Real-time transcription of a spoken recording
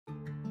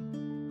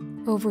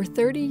Over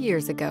 30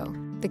 years ago,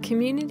 the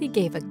community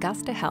gave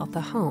Augusta Health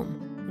a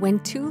home when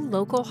two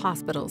local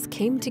hospitals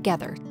came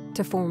together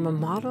to form a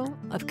model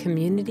of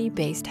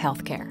community-based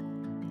healthcare.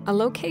 A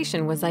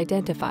location was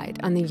identified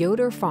on the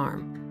Yoder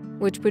Farm,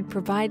 which would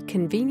provide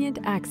convenient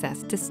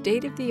access to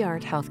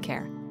state-of-the-art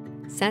healthcare,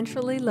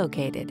 centrally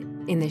located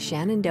in the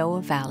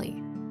Shenandoah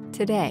Valley.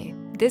 Today,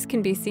 this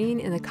can be seen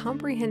in the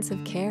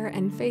comprehensive care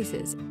and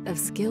faces of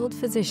skilled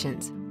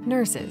physicians,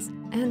 nurses,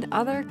 and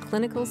other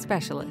clinical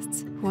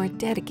specialists who are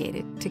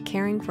dedicated to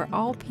caring for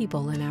all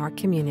people in our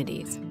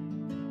communities.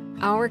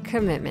 Our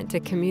commitment to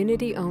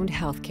community-owned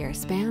healthcare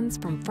spans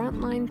from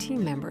frontline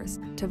team members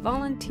to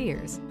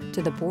volunteers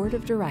to the board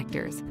of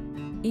directors.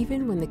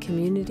 Even when the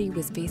community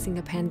was facing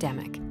a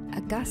pandemic,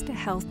 Augusta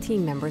Health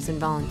team members and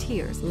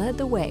volunteers led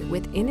the way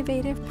with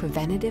innovative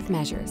preventative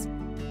measures.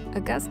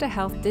 Augusta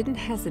Health didn't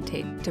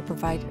hesitate to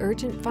provide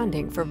urgent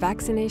funding for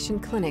vaccination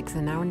clinics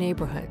in our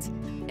neighborhoods,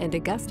 and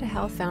Augusta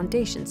Health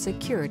Foundation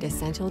secured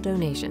essential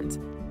donations.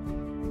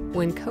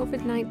 When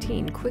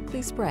COVID-19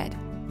 quickly spread,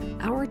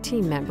 our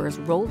team members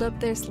rolled up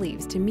their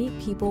sleeves to meet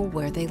people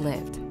where they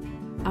lived.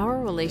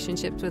 Our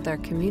relationships with our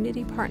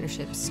community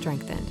partnerships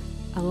strengthened,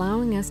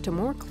 allowing us to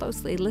more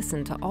closely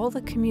listen to all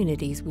the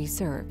communities we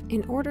serve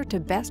in order to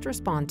best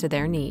respond to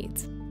their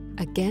needs.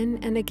 Again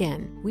and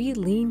again, we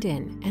leaned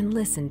in and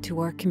listened to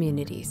our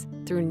communities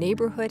through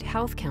neighborhood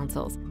health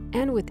councils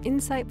and with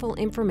insightful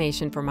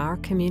information from our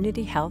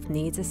Community Health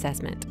Needs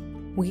Assessment.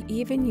 We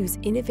even use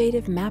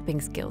innovative mapping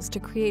skills to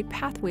create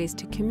pathways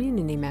to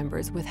community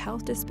members with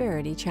health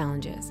disparity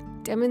challenges,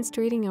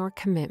 demonstrating our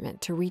commitment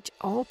to reach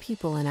all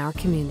people in our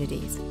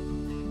communities.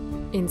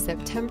 In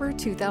September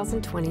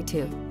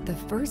 2022, the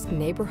first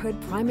neighborhood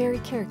primary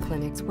care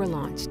clinics were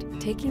launched,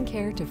 taking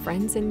care to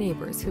friends and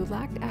neighbors who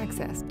lacked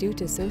access due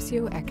to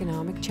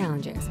socioeconomic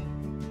challenges.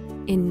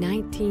 In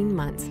 19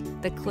 months,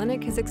 the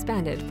clinic has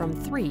expanded from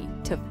 3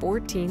 to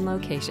 14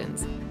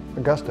 locations.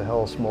 Augusta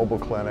Health's mobile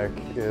clinic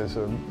is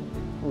a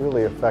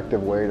really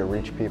effective way to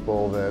reach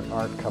people that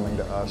aren't coming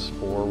to us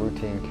for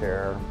routine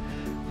care.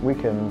 We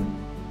can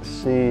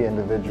see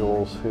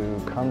individuals who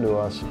come to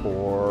us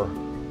for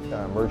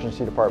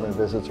emergency department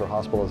visits or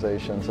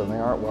hospitalizations, and they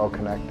aren't well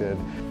connected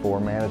for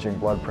managing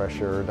blood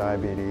pressure or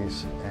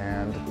diabetes.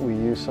 And we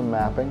use some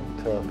mapping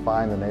to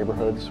find the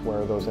neighborhoods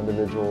where those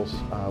individuals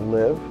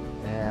live.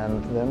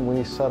 And then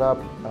we set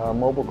up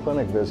mobile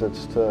clinic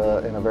visits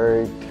in a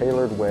very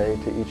tailored way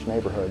to each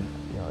neighborhood.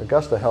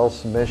 Augusta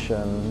Health's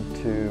mission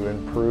to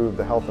improve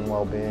the health and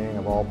well-being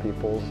of all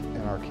peoples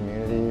in our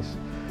communities,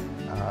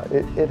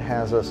 it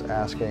has us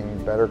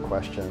asking better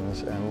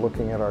questions and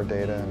looking at our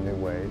data in new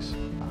ways.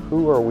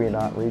 Who are we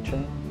not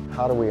reaching?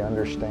 How do we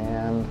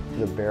understand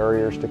the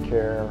barriers to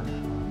care?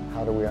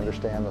 How do we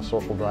understand the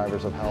social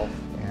drivers of health?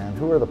 And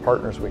who are the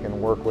partners we can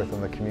work with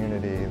in the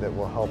community that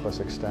will help us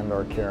extend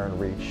our care and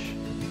reach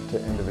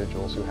to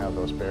individuals who have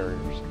those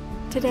barriers?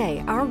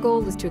 Today, our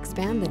goal is to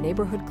expand the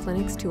neighborhood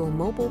clinics to a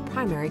mobile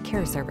primary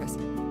care service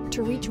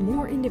to reach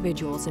more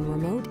individuals in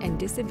remote and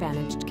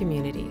disadvantaged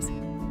communities.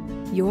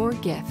 Your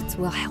gifts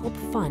will help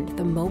fund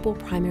the mobile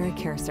primary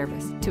care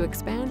service to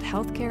expand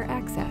healthcare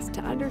access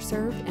to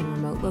underserved and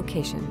remote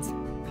locations.